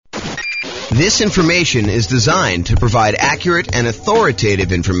This information is designed to provide accurate and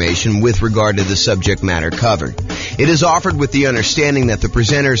authoritative information with regard to the subject matter covered. It is offered with the understanding that the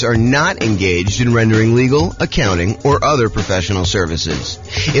presenters are not engaged in rendering legal, accounting, or other professional services.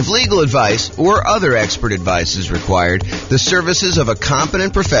 If legal advice or other expert advice is required, the services of a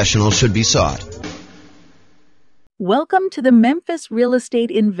competent professional should be sought. Welcome to the Memphis Real Estate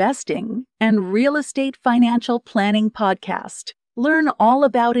Investing and Real Estate Financial Planning Podcast. Learn all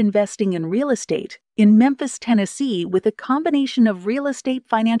about investing in real estate in Memphis, Tennessee, with a combination of real estate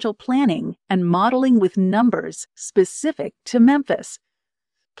financial planning and modeling with numbers specific to Memphis,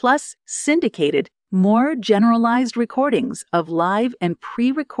 plus syndicated, more generalized recordings of live and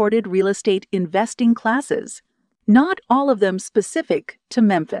pre-recorded real estate investing classes, not all of them specific to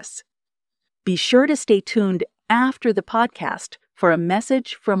Memphis. Be sure to stay tuned after the podcast for a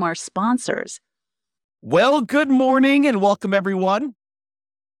message from our sponsors. Well, good morning and welcome, everyone.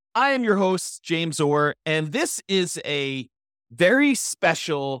 I am your host, James Orr, and this is a very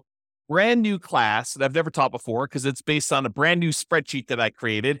special, brand new class that I've never taught before because it's based on a brand new spreadsheet that I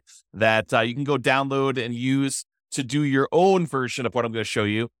created that you can go download and use to do your own version of what I'm going to show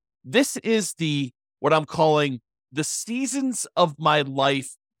you. This is what I'm calling the Seasons of My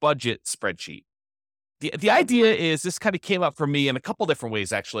Life budget spreadsheet. The idea is this kind of came up for me in a couple different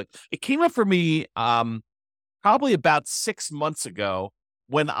ways, actually. It came up for me probably about 6 months ago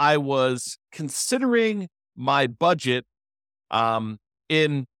when I was considering my budget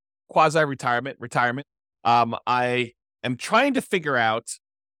in quasi-retirement. I am trying to figure out,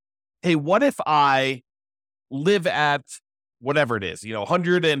 hey, what if I live at whatever it is,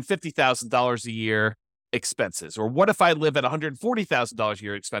 $150,000 a year expenses, or what if I live at $140,000 a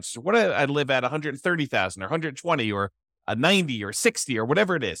year expenses, or what if I live at $130,000 or 120 or a 90 or 60 or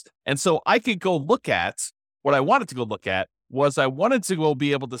whatever it is. And so I could go look at what I wanted to go look at was I wanted to go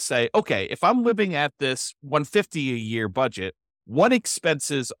be able to say, okay, if I'm living at this 150 a year budget, what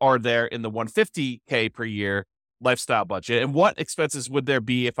expenses are there in the 150K per year lifestyle budget? And what expenses would there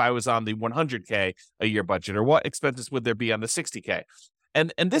be if I was on the 100K a year budget? Or what expenses would there be on the 60K?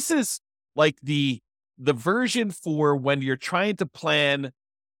 And this is like the version for when you're trying to plan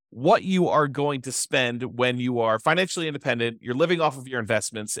what you are going to spend when you are financially independent, you're living off of your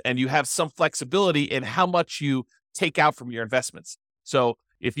investments, and you have some flexibility in how much you take out from your investments. So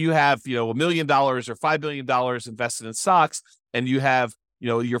if you have, $1 million or $5 million invested in stocks, and you have,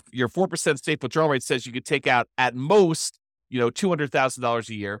 your 4% state withdrawal rate says you could take out at most, $200,000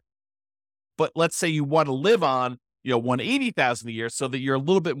 a year. But let's say you want to live on, $180,000 a year so that you're a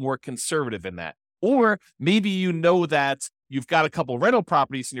little bit more conservative in that. Or maybe you know that you've got a couple rental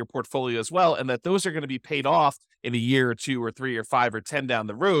properties in your portfolio as well, and that those are going to be paid off in a year or 2 or 3 or 5 or 10 down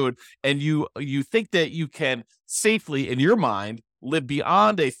the road. And you think that you can safely, in your mind, live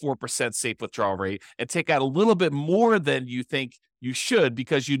beyond a 4% safe withdrawal rate and take out a little bit more than you think you should,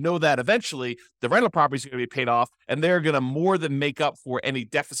 because you know that eventually the rental properties are going to be paid off and they're going to more than make up for any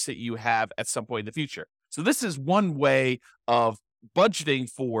deficit you have at some point in the future. So this is one way of budgeting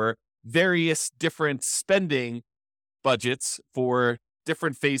for various different spending budgets for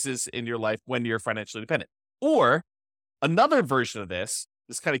different phases in your life when you're financially independent. Or another version of this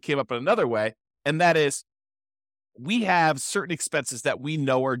kind of came up in another way, and that is we have certain expenses that we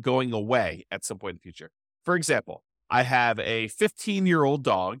know are going away at some point in the future. For example, I have a 15-year-old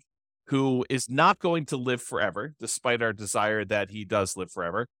dog who is not going to live forever, despite our desire that he does live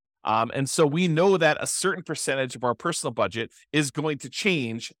forever. And so we know that a certain percentage of our personal budget is going to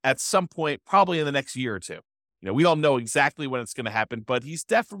change at some point, probably in the next year or two. We don't know exactly when it's going to happen, but he's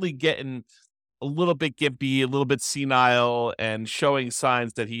definitely getting a little bit gimpy, a little bit senile, and showing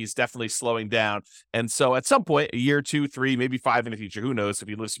signs that he's definitely slowing down. And so at some point, a year, 2, 3, maybe 5 in the future, who knows if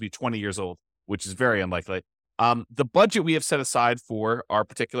he lives to be 20 years old, which is very unlikely. The budget we have set aside for our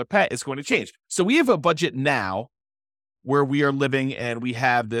particular pet is going to change. So we have a budget now where we are living and we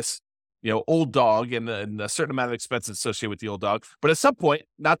have this, old dog and a certain amount of expenses associated with the old dog. But at some point,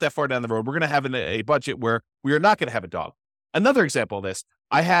 not that far down the road, we're going to have a budget where we are not going to have a dog. Another example of this,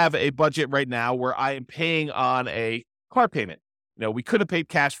 I have a budget right now where I am paying on a car payment. We could have paid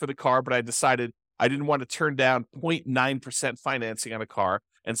cash for the car, but I decided I didn't want to turn down 0.9% financing on a car.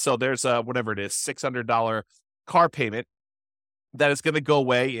 And so there's whatever it is, $600 car payment that is going to go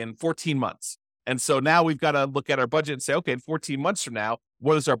away in 14 months. And so now we've got to look at our budget and say, okay, in 14 months from now,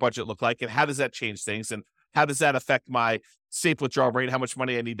 what does our budget look like? And how does that change things? And how does that affect my safe withdrawal rate, how much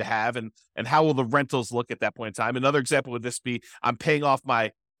money I need to have, and how will the rentals look at that point in time? Another example would this be, I'm paying off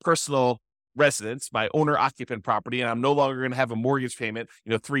my personal residence, my owner occupant property, and I'm no longer going to have a mortgage payment,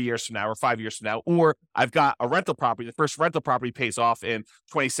 3 years from now or 5 years from now, or I've got a rental property. The first rental property pays off in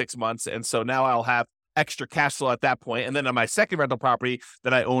 26 months. And so now I'll have extra cash flow at that point. And then on my second rental property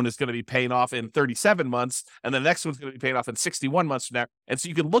that I own is going to be paying off in 37 months. And the next one's going to be paying off in 61 months from now. And so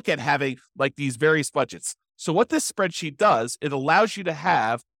you can look at having like these various budgets. So what this spreadsheet does, it allows you to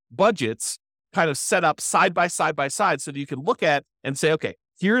have budgets kind of set up side by side so that you can look at and say, okay,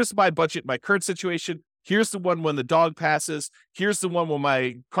 here's my budget, my current situation. Here's the one when the dog passes. Here's the one when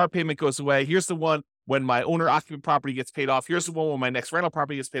my car payment goes away. Here's the one when my owner occupant property gets paid off. Here's the one when my next rental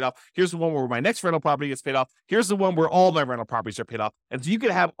property gets paid off. Here's the one where my next rental property gets paid off. Here's the one where all my rental properties are paid off. And so you can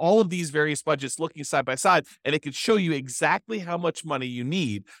have all of these various budgets looking side by side, and it can show you exactly how much money you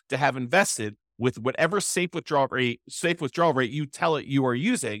need to have invested with whatever safe withdrawal rate you tell it you are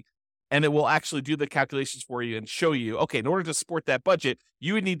using. And it will actually do the calculations for you and show you, okay, in order to support that budget,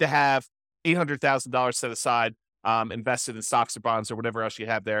 you would need to have $800,000 set aside, invested in stocks or bonds or whatever else you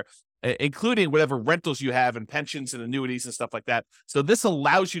have there, including whatever rentals you have and pensions and annuities and stuff like that. So this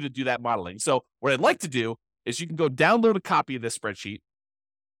allows you to do that modeling. So what I'd like to do is you can go download a copy of this spreadsheet.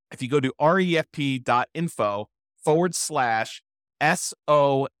 If you go to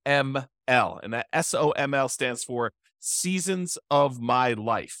refp.info/SOML, and that SOML stands for Seasons of My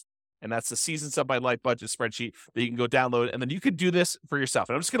Life. And that's the Seasons of My Life budget spreadsheet that you can go download. And then you could do this for yourself.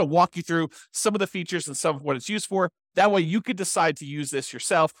 And I'm just going to walk you through some of the features and some of what it's used for. That way you could decide to use this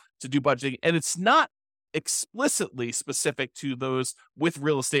yourself to do budgeting. And it's not explicitly specific to those with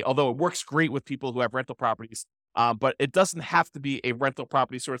real estate, although it works great with people who have rental properties. But it doesn't have to be a rental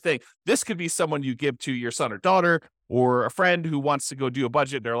property sort of thing. This could be someone you give to your son or daughter or a friend who wants to go do a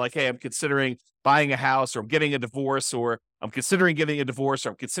budget. They're like, hey, I'm considering buying a house, or I'm getting a divorce, or I'm considering getting a divorce, or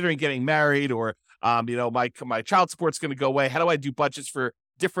I'm considering getting married, or, my child support's going to go away. How do I do budgets for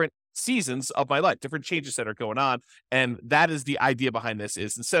different seasons of my life, different changes that are going on? And that is the idea behind this,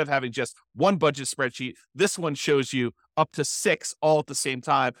 is instead of having just one budget spreadsheet, this one shows you up to 6 all at the same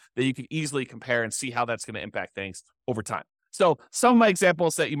time that you can easily compare and see how that's going to impact things over time. So some of my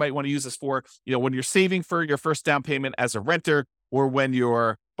examples that you might want to use this for, when you're saving for your first down payment as a renter, or when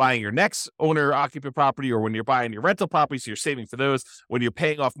you're buying your next owner occupant property, or when you're buying your rental property, so you're saving for those. When you're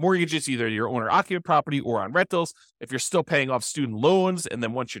paying off mortgages, either your owner occupant property or on rentals, if you're still paying off student loans, and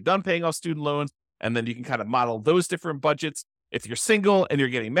then once you're done paying off student loans, and then you can kind of model those different budgets. If you're single and you're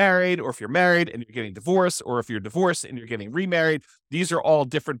getting married, or if you're married and you're getting divorced, or if you're divorced and you're getting remarried, these are all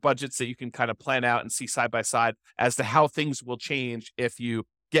different budgets that you can kind of plan out and see side by side as to how things will change if you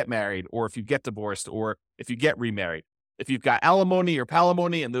get married, or if you get divorced, or if you get remarried. If you've got alimony or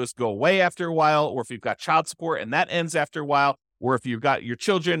palimony and those go away after a while, or if you've got child support and that ends after a while, or if you've got your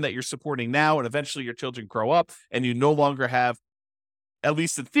children that you're supporting now and eventually your children grow up and you no longer have, at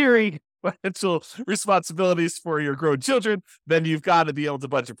least in theory, financial responsibilities for your grown children, then you've got to be able to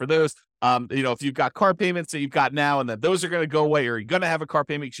budget for those. If you've got car payments that you've got now and that those are going to go away, or you're going to have a car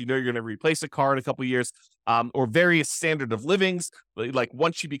payment because you're going to replace a car in a couple of years, or various standard of livings, like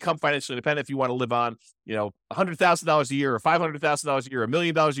once you become financially independent, if you want to live on, $100,000 a year, or $500,000 a year, $1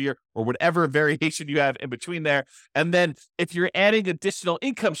 million a year, or whatever variation you have in between there. And then if you're adding additional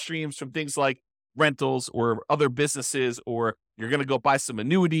income streams from things like rentals or other businesses, or you're going to go buy some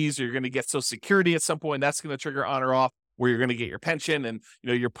annuities, or you're going to get Social Security at some point, that's going to trigger on or off, where you're going to get your pension. And,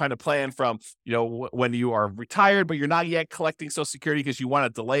 you're kind of plan from, when you are retired, but you're not yet collecting Social Security because you want to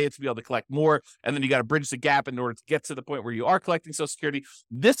delay it to be able to collect more. And then you got to bridge the gap in order to get to the point where you are collecting Social Security.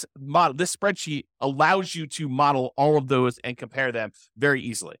 This spreadsheet allows you to model all of those and compare them very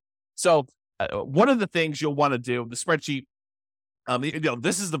easily. So one of the things you'll want to do, the spreadsheet,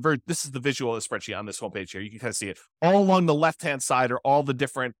 this is the visual of the spreadsheet on this homepage here. You can kind of see it all along the left-hand side are all the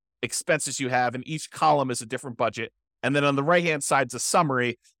different expenses you have, and each column is a different budget. And then on the right-hand side is a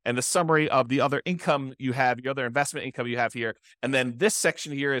summary, and the summary of the other income you have, your other investment income you have here. And then this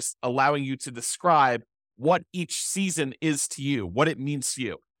section here is allowing you to describe what each season is to you, what it means to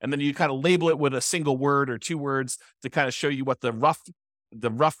you. And then you kind of label it with a single word or 2 words to kind of show you what the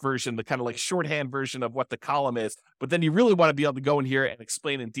rough version, the kind of like shorthand version of what the column is. But then you really want to be able to go in here and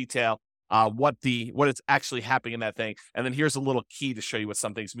explain in detail what it's actually happening in that thing. And then here's a little key to show you what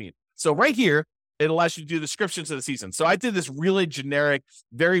some things mean. So right here, it allows you to do descriptions of the season. So I did this really generic,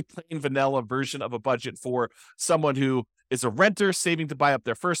 very plain vanilla version of a budget for someone who is a renter saving to buy up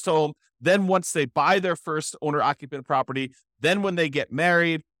their first home. Then once they buy their first owner occupant property, then when they get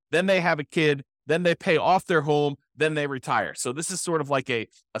married, then they have a kid, then they pay off their home, then they retire. So this is sort of like a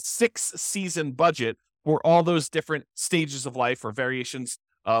 6-season budget for all those different stages of life, or variations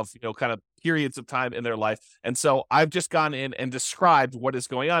of, kind of periods of time in their life. And so I've just gone in and described what is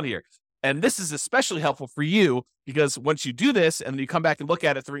going on here. And this is especially helpful for you because once you do this and you come back and look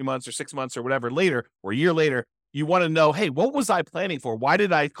at it 3 months or 6 months or whatever later, or a year later, you want to know, hey, what was I planning for? Why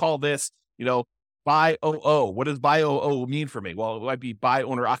did I call this, buy OO? What does buy OO mean for me? Well, it might be buy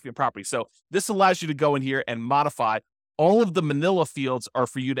owner occupant property. So this allows you to go in here and modify. All of the manila fields are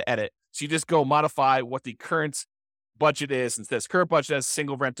for you to edit. So you just go modify what the current budget is. And says current budget as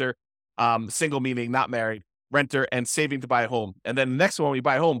single renter, single meaning not married, renter, and saving to buy a home. And then the next one, we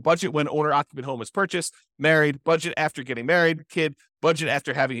buy a home, budget when owner occupant home is purchased, married, budget after getting married, kid, budget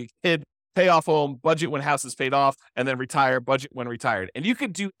after having a kid, pay off home, budget when house is paid off, and then retire, budget when retired. And you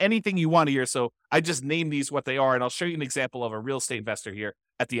can do anything you want here. So I just named these what they are, and I'll show you an example of a real estate investor here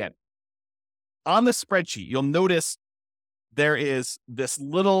at the end. On the spreadsheet, you'll notice there is this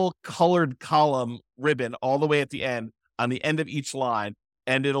little colored column ribbon all the way at the end on the end of each line,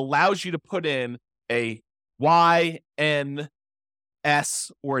 and it allows you to put in a Y, N,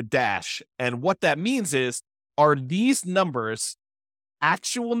 S, or a dash. And what that means is, are these numbers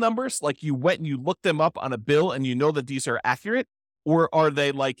actual numbers, like you went and you looked them up on a bill and you know that these are accurate? Or are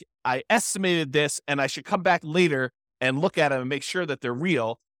they like, I estimated this and I should come back later and look at them and make sure that they're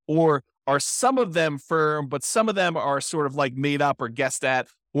real? Or are some of them firm, but some of them are sort of like made up or guessed at,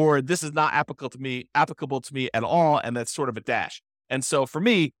 or this is not applicable to me at all, and that's sort of a dash. And so for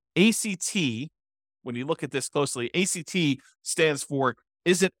me, ACT, when you look at this closely, ACT stands for,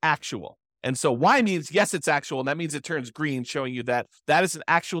 is it actual? And so Y means, yes, it's actual, and that means it turns green, showing you that that is an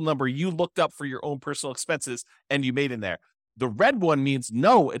actual number you looked up for your own personal expenses and you made in there. The red one means,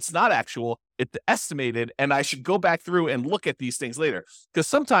 no, it's not actual, it's estimated, and I should go back through and look at these things later. Because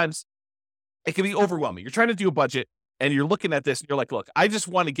sometimes it can be overwhelming. You're trying to do a budget, and you're looking at this, and you're like, look, I just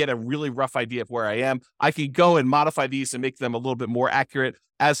want to get a really rough idea of where I am. I can go and modify these and make them a little bit more accurate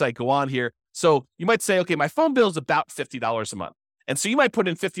as I go on here. So you might say, okay, my phone bill is about $50 a month. And so you might put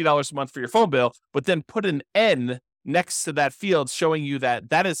in $50 a month for your phone bill, but then put an N next to that field showing you that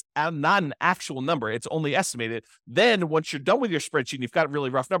that is not an actual number. It's only estimated. Then once you're done with your spreadsheet and you've got really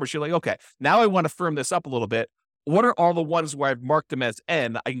rough numbers, you're like, okay, now I want to firm this up a little bit. What are all the ones where I've marked them as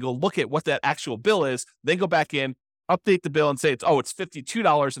N? I can go look at what that actual bill is, then go back in, update the bill and say it's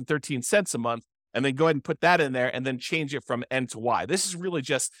 $52.13 a month. And then go ahead and put that in there and then change it from N to Y. This is really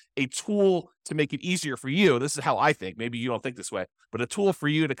just a tool to make it easier for you. This is how I think. Maybe you don't think this way, but a tool for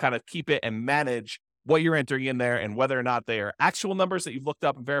you to kind of keep it and manage what you're entering in there and whether or not they are actual numbers that you've looked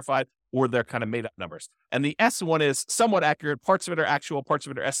up and verified or they're kind of made up numbers. And the S one is somewhat accurate. Parts of it are actual, parts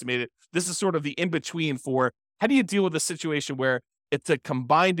of it are estimated. This is sort of the in-between for how do you deal with a situation where it's a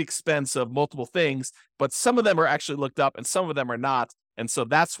combined expense of multiple things, but some of them are actually looked up and some of them are not. And so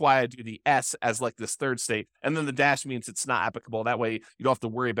that's why I do the S as like this third state. And then the dash means it's not applicable. That way you don't have to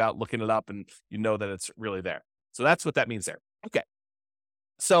worry about looking it up and you know that it's really there. So that's what that means there. Okay.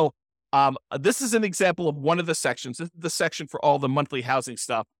 So this is an example of one of the sections. This is the section for all the monthly housing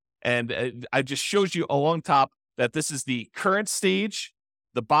stuff. And I just showed you along top that this is the current stage,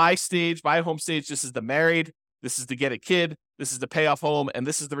 the buy stage, buy home stage. This is the married. This is to get a kid. This is the pay off home. And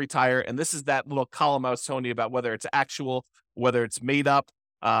this is the retire. And this is that little column I was telling you about, whether it's actual, whether it's made up,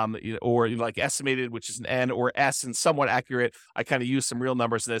 or like estimated, which is an N, or S and somewhat accurate. I kind of use some real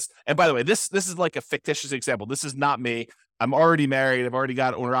numbers in this. And by the way, this is like a fictitious example. This is not me. I'm already married. I've already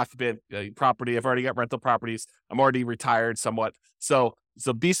got owner occupant property. I've already got rental properties. I'm already retired somewhat. So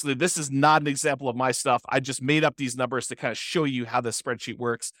basically, this is not an example of my stuff. I just made up these numbers to kind of show you how the spreadsheet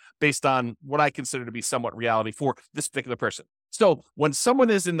works based on what I consider to be somewhat reality for this particular person. So when someone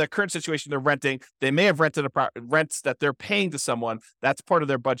is in the current situation, they're renting, they may have rented rents that they're paying to someone. That's part of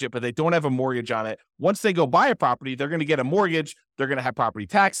their budget, but they don't have a mortgage on it. Once they go buy a property, they're going to get a mortgage. They're going to have property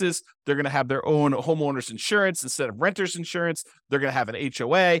taxes. They're going to have their own homeowner's insurance instead of renter's insurance. They're going to have an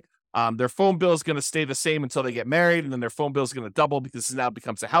HOA. Their phone bill is going to stay the same until they get married, and then their phone bill is going to double because this now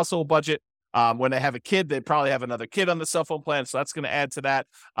becomes a household budget. When they have a kid, they probably have another kid on the cell phone plan, so that's going to add to that.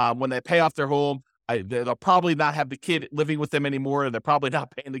 When they pay off their home, they'll probably not have the kid living with them anymore. They're probably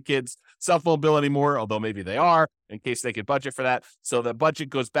not paying the kid's cell phone bill anymore, although maybe they are, in case they could budget for that. So the budget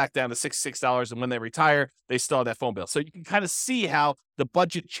goes back down to $66, and when they retire, they still have that phone bill. So you can kind of see how the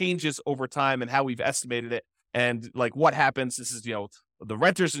budget changes over time and how we've estimated it. And like what happens, this is, the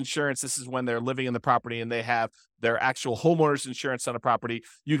renter's insurance, this is when they're living in the property and they have their actual homeowner's insurance on a property.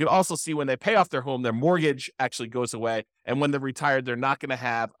 You can also see when they pay off their home, their mortgage actually goes away. And when they're retired, they're not going to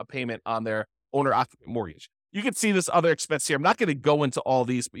have a payment on their owner-occupant mortgage. You can see this other expense here. I'm not going to go into all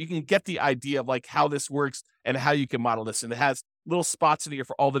these, but you can get the idea of like how this works and how you can model this. And it has little spots in here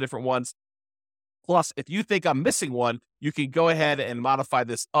for all the different ones. Plus, if you think I'm missing one, you can go ahead and modify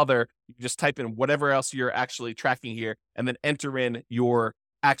this other. You can just type in whatever else you're actually tracking here and then enter in your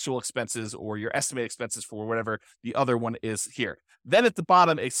actual expenses or your estimated expenses for whatever the other one is here. Then at the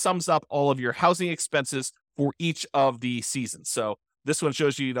bottom, it sums up all of your housing expenses for each of the seasons. So this one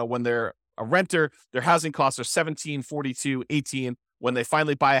shows you, when they're a renter, their housing costs are 17, 42, 18. When they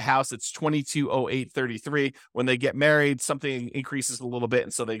finally buy a house, it's 22, 08, 33. When they get married, something increases a little bit.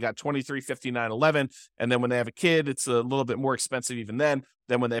 And so they got 23, 59, 11. And then when they have a kid, it's a little bit more expensive even then.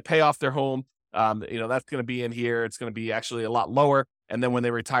 Then when they pay off their home, that's going to be in here. It's going to be actually a lot lower. And then when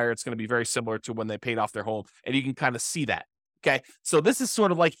they retire, it's going to be very similar to when they paid off their home. And you can kind of see that. Okay. So this is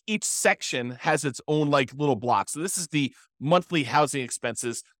sort of like each section has its own like little block. So this is the monthly housing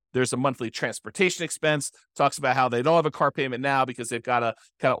expenses. There's a monthly transportation expense. Talks about how they don't have a car payment now because they've got a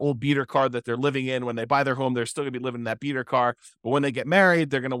kind of old beater car that they're living in. When they buy their home, they're still going to be living in that beater car. But when they get married,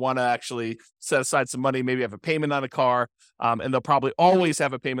 they're going to want to actually set aside some money, maybe have a payment on a car. And they'll probably always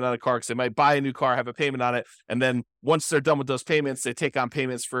have a payment on a car because they might buy a new car, have a payment on it. And then once they're done with those payments, they take on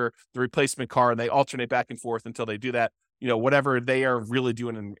payments for the replacement car and they alternate back and forth until they do that. Whatever they are really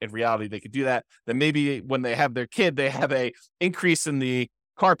doing in reality, they could do that. Then maybe when they have their kid, they have a increase in the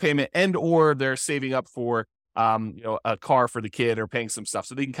car payment and or they're saving up for a car for the kid or paying some stuff.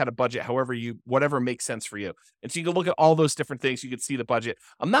 So they can kind of budget whatever makes sense for you. And so you can look at all those different things. You can see the budget.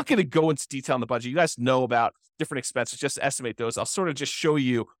 I'm not going to go into detail on the budget. You guys know about different expenses. Just estimate those. I'll sort of just show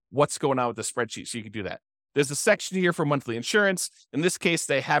you what's going on with the spreadsheet so you can do that. There's a section here for monthly insurance. In this case,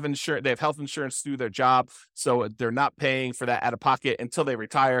 they have health insurance through their job. So they're not paying for that out of pocket until they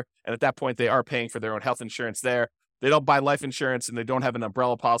retire. And at that point, they are paying for their own health insurance there. They don't buy life insurance and they don't have an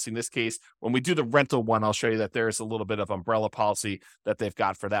umbrella policy in this case. When we do the rental one, I'll show you that there's a little bit of umbrella policy that they've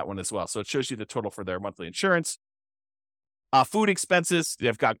got for that one as well. So it shows you the total for their monthly insurance. Food expenses,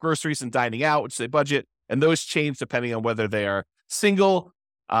 they've got groceries and dining out, which they budget. And those change depending on whether they are single,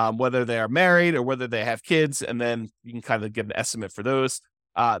 whether they are married or whether they have kids. And then you can kind of get an estimate for those.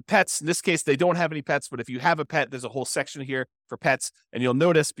 Pets, in this case, they don't have any pets, but if you have a pet, there's a whole section here for pets. And you'll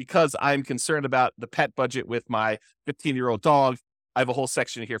notice because I'm concerned about the pet budget with my 15-year-old dog, I have a whole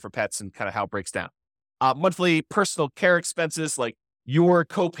section here for pets and kind of how it breaks down. Monthly personal care expenses, like your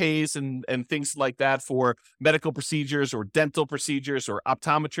copays and things like that for medical procedures or dental procedures or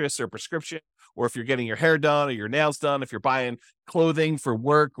optometrists or prescription, or if you're getting your hair done or your nails done, if you're buying clothing for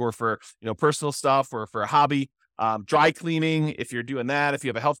work or for personal stuff or for a hobby. Dry cleaning, if you're doing that, if you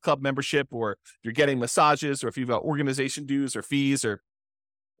have a health club membership or you're getting massages or if you've got organization dues or fees or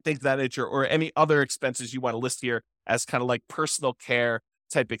things of that nature or any other expenses you want to list here as kind of like personal care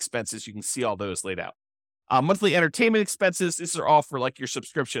type expenses, you can see all those laid out. Monthly entertainment expenses, these are all for like your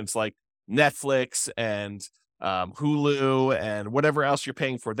subscriptions like Netflix and Hulu and whatever else you're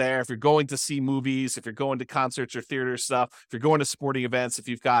paying for there. If you're going to see movies, if you're going to concerts or theater stuff, if you're going to sporting events, if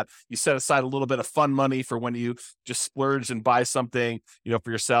you set aside a little bit of fun money for when you just splurge and buy something,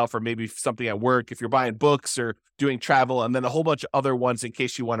 for yourself or maybe something at work, if you're buying books or doing travel, and then a whole bunch of other ones in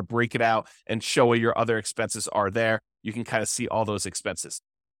case you want to break it out and show where your other expenses are there. You can kind of see all those expenses.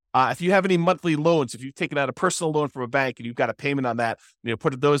 If you have any monthly loans, if you've taken out a personal loan from a bank and you've got a payment on that,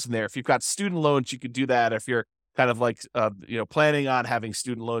 put those in there. If you've got student loans, you could do that. If you're kind of like, planning on having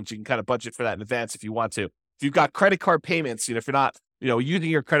student loans, you can kind of budget for that in advance if you want to. If you've got credit card payments, if you're not, using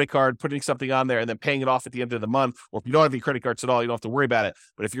your credit card, putting something on there and then paying it off at the end of the month, or if you don't have any credit cards at all, you don't have to worry about it.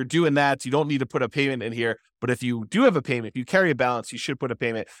 But if you're doing that, you don't need to put a payment in here. But if you do have a payment, if you carry a balance, you should put a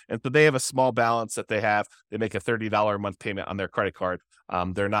payment. And so they have a small balance that they have. They make a $30 a month payment on their credit card.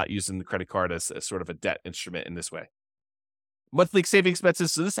 They're not using the credit card as sort of a debt instrument in this way. Monthly saving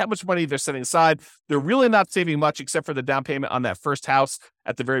expenses. So this is how much money they're setting aside. They're really not saving much except for the down payment on that first house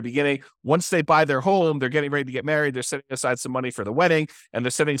at the very beginning. Once they buy their home, they're getting ready to get married. They're setting aside some money for the wedding, and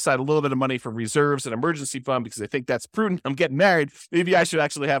they're setting aside a little bit of money for reserves and emergency fund because they think that's prudent. I'm getting married. Maybe I should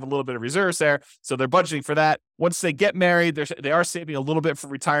actually have a little bit of reserves there. So they're budgeting for that. Once they get married, they are saving a little bit for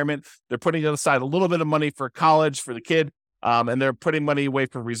retirement. They're putting aside a little bit of money for college for the kid. And they're putting money away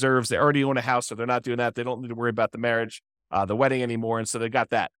for reserves. They already own a house, so they're not doing that. They don't need to worry about the marriage, the wedding anymore. And so they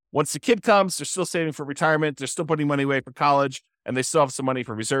got that. Once the kid comes, they're still saving for retirement. They're still putting money away for college, and they still have some money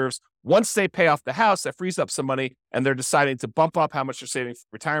for reserves. Once they pay off the house, that frees up some money, and they're deciding to bump up how much they're saving for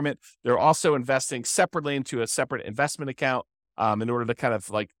retirement. They're also investing separately into a separate investment account in order to kind of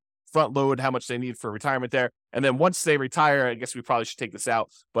like front load how much they need for retirement there. And then once they retire, I guess we probably should take this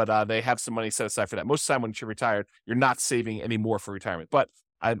out, but they have some money set aside for that. Most of the time when you're retired, you're not saving any more for retirement. But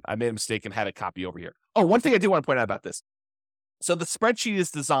I made a mistake and had a copy over here. Oh, one thing I do want to point out about this. So the spreadsheet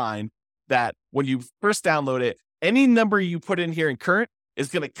is designed that when you first download it, any number you put in here in current is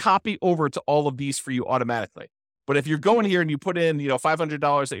going to copy over to all of these for you automatically. But if you're going here and you put in,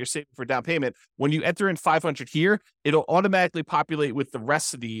 $500 that you're saving for down payment, when you enter in 500 here, it'll automatically populate with the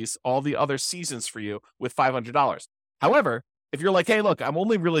rest of these, all the other seasons for you with $500. However, if you're like, hey, look, I'm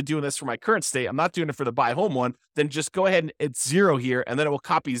only really doing this for my current state, I'm not doing it for the buy home one, then just go ahead and it's 0 here, and then it will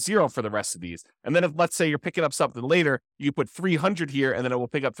copy 0 for the rest of these. And then if, let's say, you're picking up something later, you put 300 here, and then it will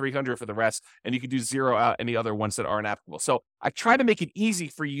pick up 300 for the rest, and you can do 0 out any other ones that aren't applicable. So I try to make it easy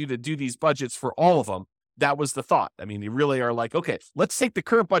for you to do these budgets for all of them. That was the thought. I mean, you really are like, okay, let's take the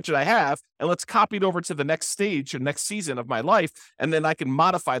current budget I have and let's copy it over to the next stage or next season of my life. And then I can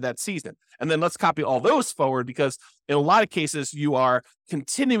modify that season. And then let's copy all those forward, because in a lot of cases, you are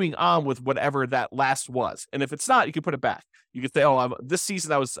continuing on with whatever that last was. And if it's not, you can put it back. You could say, this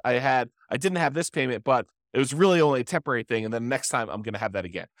season I didn't have this payment, but it was really only a temporary thing. And then next time I'm going to have that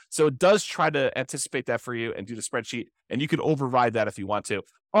again. So it does try to anticipate that for you and do the spreadsheet, and you can override that if you want to.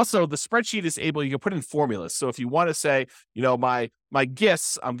 Also, the spreadsheet is able, you can put in formulas. So if you want to say, my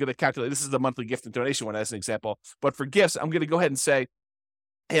gifts, I'm going to calculate, this is the monthly gift and donation one as an example. But for gifts, I'm going to go ahead and say,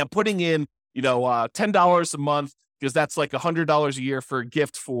 hey, I'm putting in, $10 a month, because that's like $100 a year for a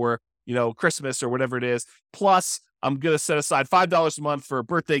gift for, Christmas or whatever it is. Plus, I'm going to set aside $5 a month for a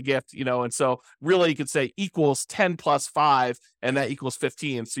birthday gift, and so really you could say equals 10 plus 5, and that equals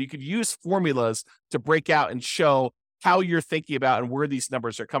 15. So you could use formulas to break out and show how you're thinking about and where these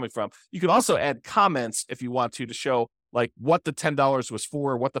numbers are coming from. You can also add comments if you want to show like what the $10 was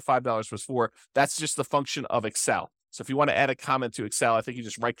for, what the $5 was for. That's just the function of Excel. So if you want to add a comment to Excel, I think you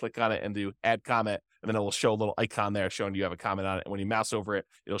just right click on it and do add comment, and then it will show a little icon there showing you have a comment on it. And when you mouse over it,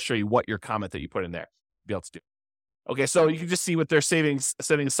 it'll show you what your comment that you put in there be able to do. Okay, so you can just see what they're setting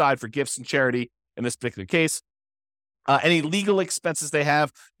aside for gifts and charity in this particular case. Any legal expenses they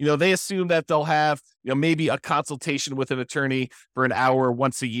have, they assume that they'll have, maybe a consultation with an attorney for an hour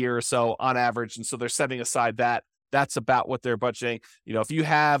once a year or so on average. And so they're setting aside that. That's about what they're budgeting. If you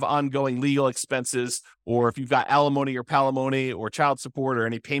have ongoing legal expenses, or if you've got alimony or palimony or child support, or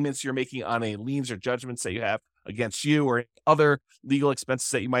any payments you're making on any liens or judgments that you have against you, or other legal expenses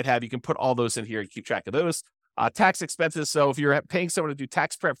that you might have, you can put all those in here and keep track of those. Tax expenses. So if you're paying someone to do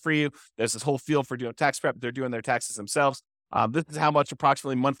tax prep for you, there's this whole field for doing tax prep. They're doing their taxes themselves. This is how much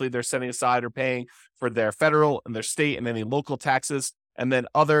approximately monthly they're setting aside or paying for their federal and their state and any local taxes. And then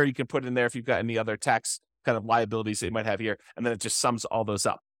other, you can put in there if you've got any other tax kind of liabilities that you might have here. And then it just sums all those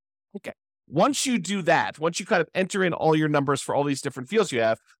up. Okay. Once you do that, once you kind of enter in all your numbers for all these different fields you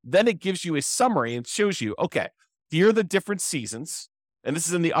have, then it gives you a summary and shows you, okay, here are the different seasons. And this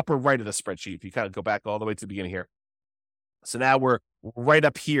is in the upper right of the spreadsheet. If you kind of go back all the way to the beginning here. So now we're right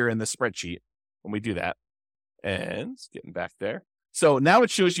up here in the spreadsheet when we do that. And it's getting back there. So now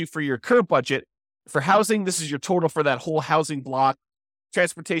it shows you for your current budget. For housing, this is your total for that whole housing block.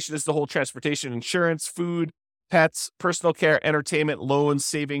 Transportation is the whole transportation, insurance, food, pets, personal care, entertainment, loans,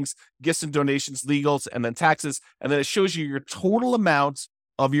 savings, gifts and donations, legals, and then taxes. And then it shows you your total amount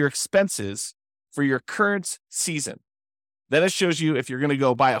of your expenses for your current season. Then it shows you if you're going to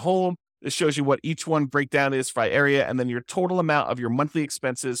go buy a home, it shows you what each one breakdown is by area, and then your total amount of your monthly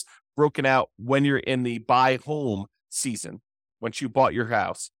expenses broken out when you're in the buy home season, once you bought your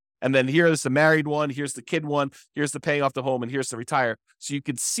house. And then here's the married one, here's the kid one, here's the paying off the home, and here's the retire. So you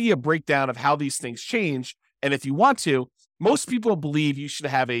can see a breakdown of how these things change. And if you want to, most people believe you should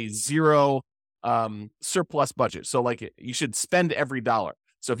have a 0 surplus budget. So like you should spend every dollar.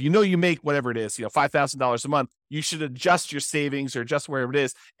 So if you make whatever it is, $5,000 a month, you should adjust your savings or adjust wherever it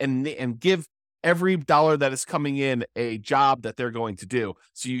is and give every dollar that is coming in a job that they're going to do.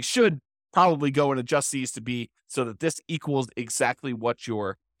 So you should probably go and adjust these to be so that this equals exactly what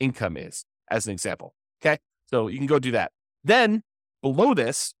your income is, as an example. Okay. So you can go do that. Then below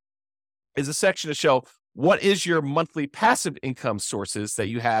this is a section to show what is your monthly passive income sources that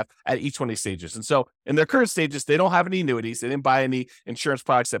you have at each one of these stages. And so in their current stages, they don't have any annuities. They didn't buy any insurance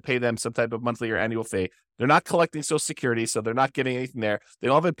products that pay them some type of monthly or annual fee. They're not collecting Social Security, so they're not getting anything there. They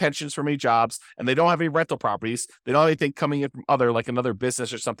don't have any pensions from any jobs, and they don't have any rental properties. They don't have anything coming in from like another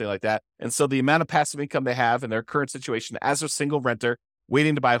business or something like that. And so the amount of passive income they have in their current situation as a single renter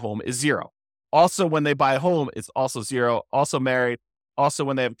waiting to buy a home is 0. Also, when they buy a home, it's also 0. Also married. Also,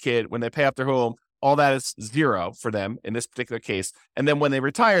 when they have a kid, when they pay off their home, all that is 0 for them in this particular case. And then when they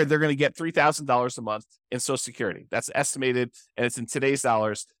retire, they're going to get $3,000 a month in Social Security. That's estimated, and it's in today's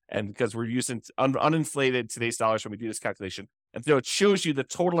dollars. And because we're using uninflated today's dollars when we do this calculation. And so it shows you the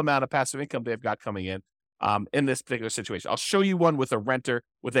total amount of passive income they've got coming in this particular situation. I'll show you one with a renter,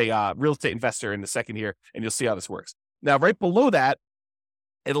 with a real estate investor in a second here, and you'll see how this works. Now, right below that,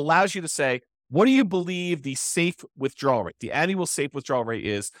 it allows you to say, what do you believe the safe withdrawal rate, the annual safe withdrawal rate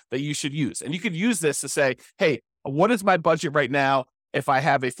is that you should use? And you could use this to say, hey, what is my budget right now if I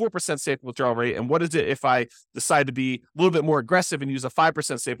have a 4% safe withdrawal rate? And what is it if I decide to be a little bit more aggressive and use a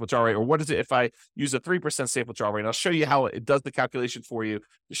 5% safe withdrawal rate? Or what is it if I use a 3% safe withdrawal rate? And I'll show you how it does the calculation for you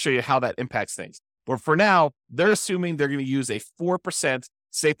to show you how that impacts things. But for now, they're assuming they're going to use a 4%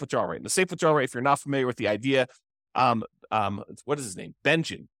 safe withdrawal rate. And the safe withdrawal rate, if you're not familiar with the idea, what is his name?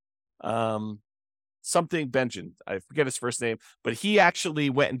 Benjamin. Something Benjamin. I forget his first name, but he actually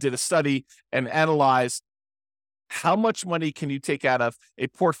went and did a study and analyzed how much money can you take out of a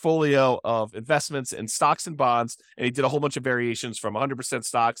portfolio of investments in stocks and bonds. And he did a whole bunch of variations from 100%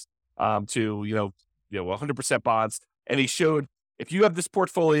 stocks to 100% bonds. And he showed if you have this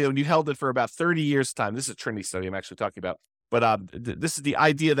portfolio and you held it for about 30 years time, this is a Trinity study I'm actually talking about, but this is the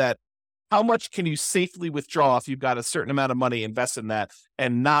idea that how much can you safely withdraw if you've got a certain amount of money invest in that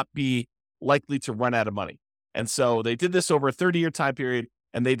and not be likely to run out of money. And so they did this over a 30-year time period,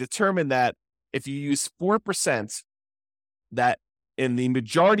 and they determined that if you use 4%, that in the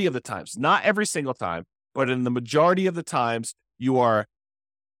majority of the times, not every single time, but in the majority of the times, you are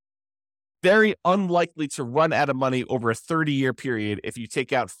very unlikely to run out of money over a 30-year period if you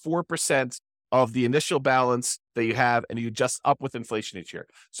take out 4% of the initial balance that you have and you adjust up with inflation each year.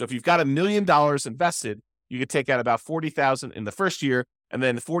 So if you've got $1 million invested, you could take out about $40,000 in the first year, and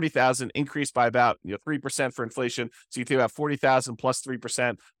then $40,000 increased by about 3% for inflation. So you think about $40,000 plus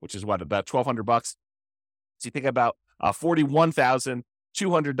 3%, which is what, about $1,200 bucks. So you think about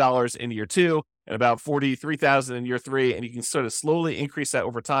 $41,200 in year two, and about $43,000 in year three, and you can sort of slowly increase that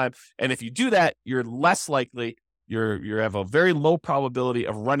over time. And if you do that, you're less likely, you have a very low probability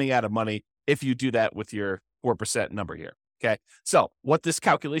of running out of money if you do that with your 4% number here. Okay. So what this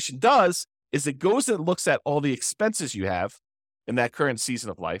calculation does is it goes and looks at all the expenses you have in that current season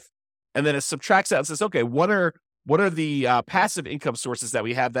of life, and then it subtracts out and says, okay, what are the passive income sources that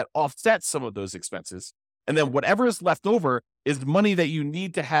we have that offset some of those expenses? And then whatever is left over is money that you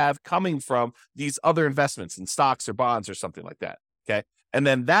need to have coming from these other investments in stocks or bonds or something like that. Okay. And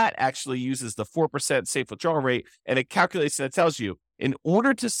then that actually uses the 4% safe withdrawal rate, and it calculates and it tells you, in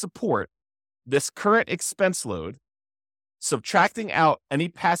order to support this current expense load, subtracting out any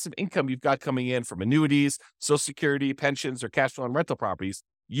passive income you've got coming in from annuities, Social Security, pensions, or cash flow and rental properties,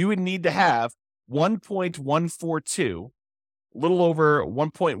 you would need to have $1.142, a little over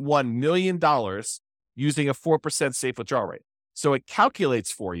 $1.1 million using a 4% safe withdrawal rate. So it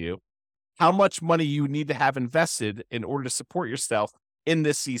calculates for you how much money you need to have invested in order to support yourself in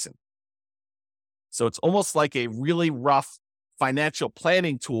this season. So it's almost like a really rough financial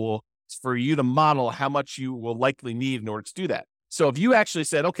planning tool for you to model how much you will likely need in order to do that. So if you actually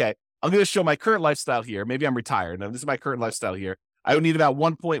said, okay, I'm going to show my current lifestyle here. Maybe I'm retired. Now, this is my current lifestyle here. I would need about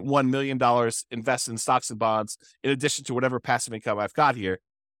 $1.1 million invested in stocks and bonds in addition to whatever passive income I've got here.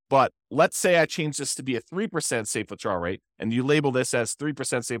 But let's say I change this to be a 3% safe withdrawal rate, and you label this as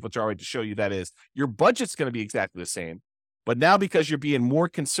 3% safe withdrawal rate to show you that is. Your budget's going to be exactly the same. But now because you're being more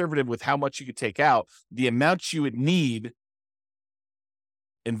conservative with how much you could take out, the amount you would need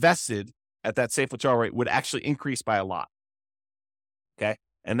invested at that safe withdrawal rate would actually increase by a lot. Okay.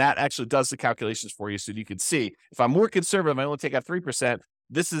 And that actually does the calculations for you. So you can see if I'm more conservative, I only take out 3%,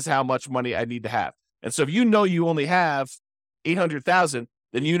 this is how much money I need to have. And so if you know you only have 800,000,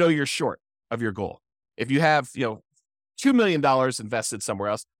 then you know you're short of your goal. If you have, $2 million invested somewhere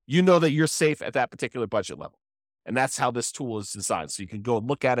else, you know that you're safe at that particular budget level. And that's how this tool is designed. So you can go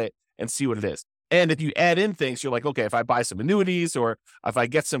look at it and see what it is. And if you add in things, you're like, okay, if I buy some annuities or if I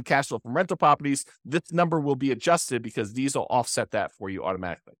get some cash flow from rental properties, this number will be adjusted because these will offset that for you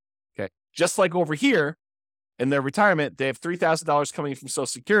automatically. Okay. Just like over here in their retirement, they have $3,000 coming from Social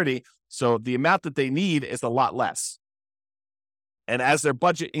Security. So the amount that they need is a lot less. And as their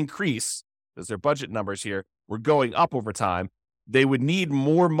budget increase, as their budget numbers here were going up over time, they would need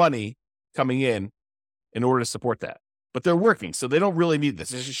more money coming in order to support that. But they're working, so they don't really need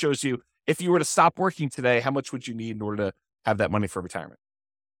this. It just shows you if you were to stop working today, how much would you need in order to have that money for retirement?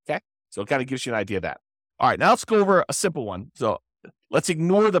 Okay, so it kind of gives you an idea of that. All right, now let's go over a simple one. So let's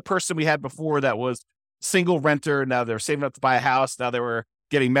ignore the person we had before that was single renter. Now they're saving up to buy a house. Now they were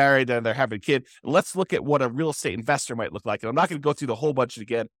getting married and they're having a kid. And let's look at what a real estate investor might look like. And I'm not going to go through the whole budget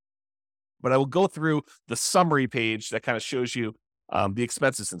again, but I will go through the summary page that kind of shows you the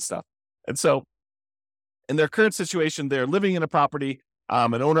expenses and stuff. And so in their current situation, they're living in a property,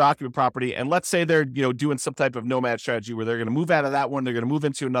 an owner-occupant property, and let's say they're doing some type of nomad strategy where they're going to move out of that one, they're going to move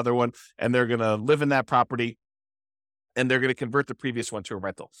into another one, and they're going to live in that property, and they're going to convert the previous one to a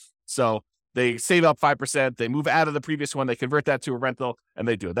rental. So They save up 5%, they move out of the previous one, they convert that to a rental, and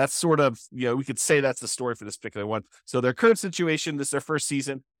they do it. That's sort of, we could say that's the story for this particular one. So their current situation, this is their first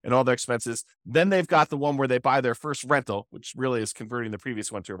season and all their expenses. Then they've got the one where they buy their first rental, which really is converting the previous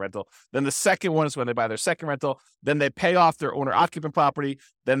one to a rental. Then the second one is when they buy their second rental. Then they pay off their owner-occupant property.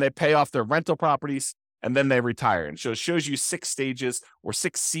 Then they pay off their rental properties, and then they retire. And so it shows you 6 stages or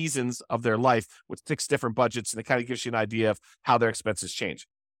 6 seasons of their life with 6 different budgets, and it kind of gives you an idea of how their expenses change.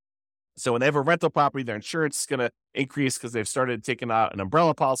 So when they have a rental property, their insurance is going to increase because they've started taking out an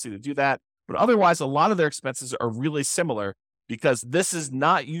umbrella policy to do that. But otherwise, a lot of their expenses are really similar because this is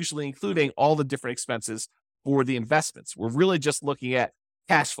not usually including all the different expenses for the investments. We're really just looking at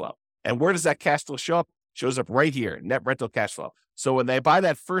cash flow. And where does that cash flow show up? Shows up right here, net rental cash flow. So when they buy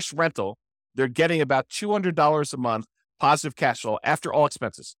that first rental, they're getting about $200 a month positive cash flow after all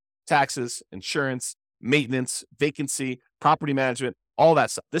expenses, taxes, insurance, maintenance, vacancy, property management, all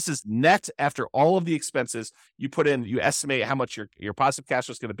that stuff. This is net after all of the expenses you put in. You estimate how much your positive cash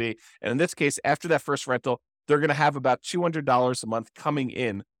flow is going to be. And in this case, after that first rental, they're going to have about $200 a month coming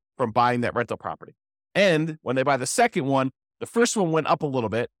in from buying that rental property. And when they buy the second one, the first one went up a little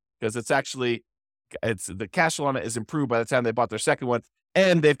bit because it's the cash flow on it is improved by the time they bought their second one.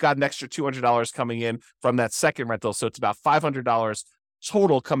 And they've got an extra $200 coming in from that second rental. So it's about $500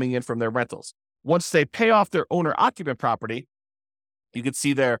 total coming in from their rentals. Once they pay off their owner-occupant property, you can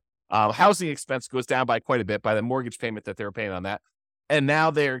see their housing expense goes down by quite a bit by the mortgage payment that they were paying on that. And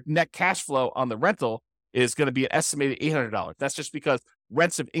now their net cash flow on the rental is going to be an estimated $800. That's just because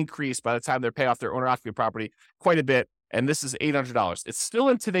rents have increased by the time they pay off their owner-occupant property quite a bit. And this is $800. It's still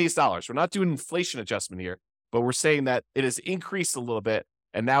in today's dollars. We're not doing inflation adjustment here, but we're saying that it has increased a little bit.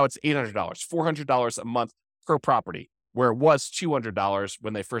 And now it's $800, $400 a month per property, where it was $200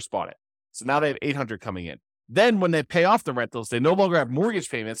 when they first bought it. So now they have $800 coming in. Then when they pay off the rentals, they no longer have mortgage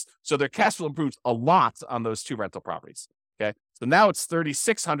payments. So their cash flow improves a lot on those 2 rental properties. Okay. So now it's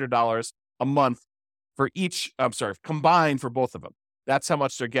 $3,600 a month for each, combined for both of them. That's how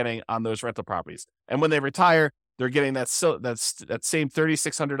much they're getting on those rental properties. And when they retire, they're getting that same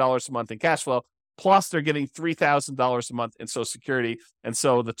 $3,600 a month in cash flow, plus they're getting $3,000 a month in Social Security. And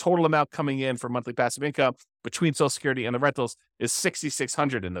so the total amount coming in for monthly passive income between Social Security and the rentals is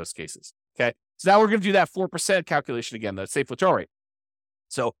 $6,600 in those cases. Okay. So now we're going to do that 4% calculation again, the safe withdrawal rate.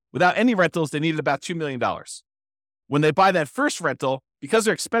 So without any rentals, they needed about $2 million. When they buy that first rental, because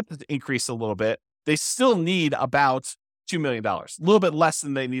their expenses increase a little bit, they still need about $2 million, a little bit less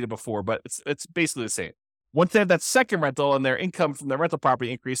than they needed before, but it's basically the same. Once they have that second rental and their income from their rental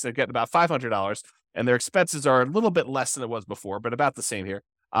property increase, they're getting about $500, and their expenses are a little bit less than it was before, but about the same here.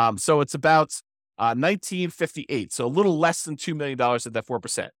 So it's about $1,958, so a little less than $2 million at that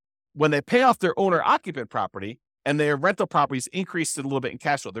 4%. When they pay off their owner-occupant property and their rental properties increased a little bit in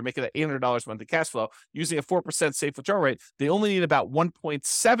cash flow, they're making that $800 monthly cash flow using a 4% safe withdrawal rate. They only need about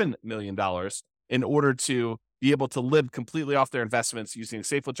 $1.7 million in order to be able to live completely off their investments using a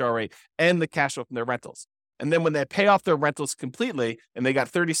safe withdrawal rate and the cash flow from their rentals. And then when they pay off their rentals completely and they got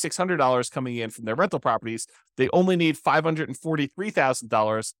 $3,600 coming in from their rental properties, they only need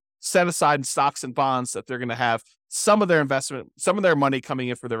 $543,000 set aside in stocks and bonds that they're going to have some of their investment, some of their money coming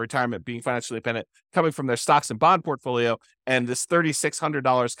in for their retirement, being financially independent, coming from their stocks and bond portfolio, and this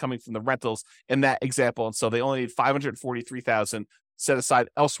 $3,600 coming from the rentals in that example. And so they only need $543,000 set aside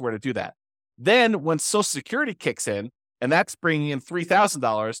elsewhere to do that. Then when Social Security kicks in, and that's bringing in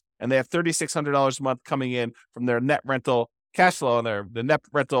 $3,000, and they have $3,600 a month coming in from their net rental cash flow on net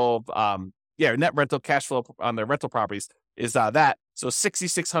rental cash flow on their rental properties is that. So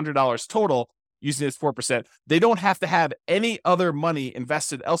 $6,600 total using this 4%. They don't have to have any other money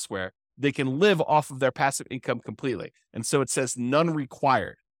invested elsewhere. They can live off of their passive income completely. And so it says none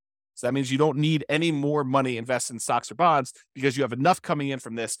required. So that means you don't need any more money invested in stocks or bonds because you have enough coming in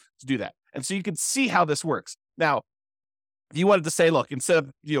from this to do that. And so you can see how this works. Now, if you wanted to say, look, instead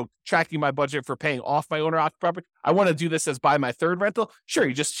of tracking my budget for paying off my owner-occupied property, I want to do this as buy my third rental. Sure,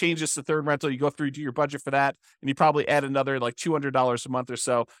 you just change this to third rental. You go through, do your budget for that, and you probably add another like $200 a month or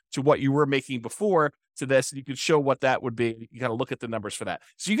so to what you were making before to this, and you can show what that would be. You got to look at the numbers for that.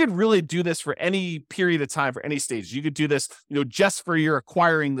 So you could really do this for any period of time, for any stage. You could do this, just for your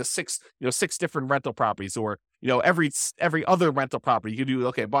acquiring the six different rental properties, or every other rental property. You could do,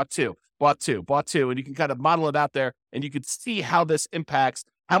 okay, bought two, and you can kind of model it out there, and you could see how this impacts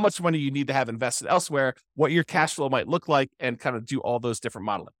how much money you need to have invested elsewhere, what your cash flow might look like, and kind of do all those different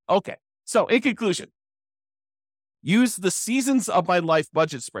modeling. Okay, so in conclusion, use the Seasons of My Life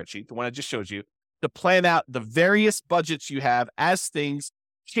budget spreadsheet, the one I just showed you, to plan out the various budgets you have as things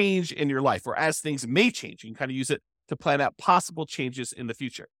change in your life, or as things may change. You can kind of use it to plan out possible changes in the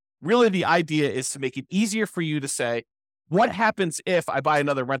future. really the idea is to make it easier for you to say, what happens if I buy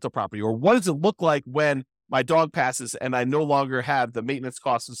another rental property? Or what does it look like when my dog passes and I no longer have the maintenance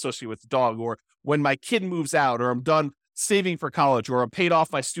costs associated with the dog? Or when my kid moves out, or I'm done saving for college, or I'm paid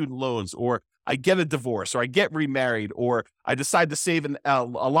off my student loans, or I get a divorce, or I get remarried, or I decide to save a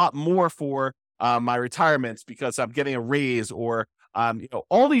lot more for my retirement because I'm getting a raise, or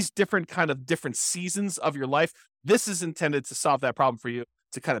all these different seasons of your life. This is intended to solve that problem for you,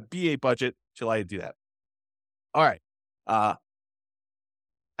 to kind of be a budget to allow you to do that. All right.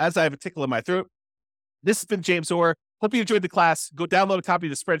 As I have a tickle in my throat, this has been James Orr. Hope you enjoyed the class. Go download a copy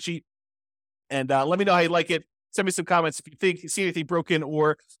of the spreadsheet and let me know how you like it. Send me some comments if you see anything broken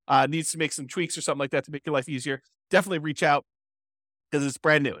or needs to make some tweaks or something like that to make your life easier. Definitely reach out because it's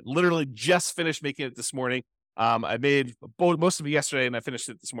brand new. Literally just finished making it this morning. I made most of it yesterday and I finished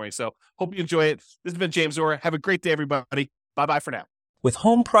it this morning. So hope you enjoy it. This has been James Orr. Have a great day, everybody. Bye-bye for now. With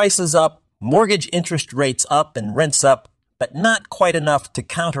home prices up, mortgage interest rates up, and rents up, but not quite enough to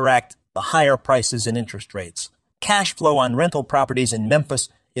counteract the higher prices and interest rates, cash flow on rental properties in Memphis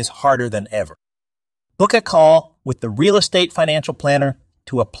is harder than ever. Book a call with the Real Estate Financial Planner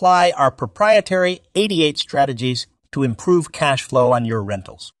to apply our proprietary 88 strategies to improve cash flow on your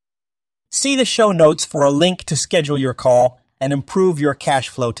rentals. See the show notes for a link to schedule your call and improve your cash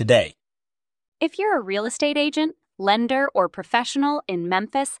flow today. If you're a real estate agent, lender, or professional in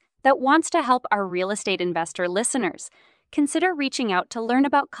Memphis that wants to help our real estate investor listeners, consider reaching out to learn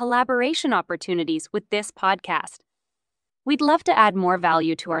about collaboration opportunities with this podcast. We'd love to add more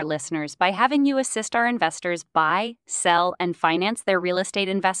value to our listeners by having you assist our investors buy, sell, and finance their real estate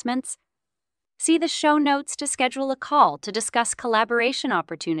investments. See the show notes to schedule a call to discuss collaboration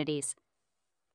opportunities.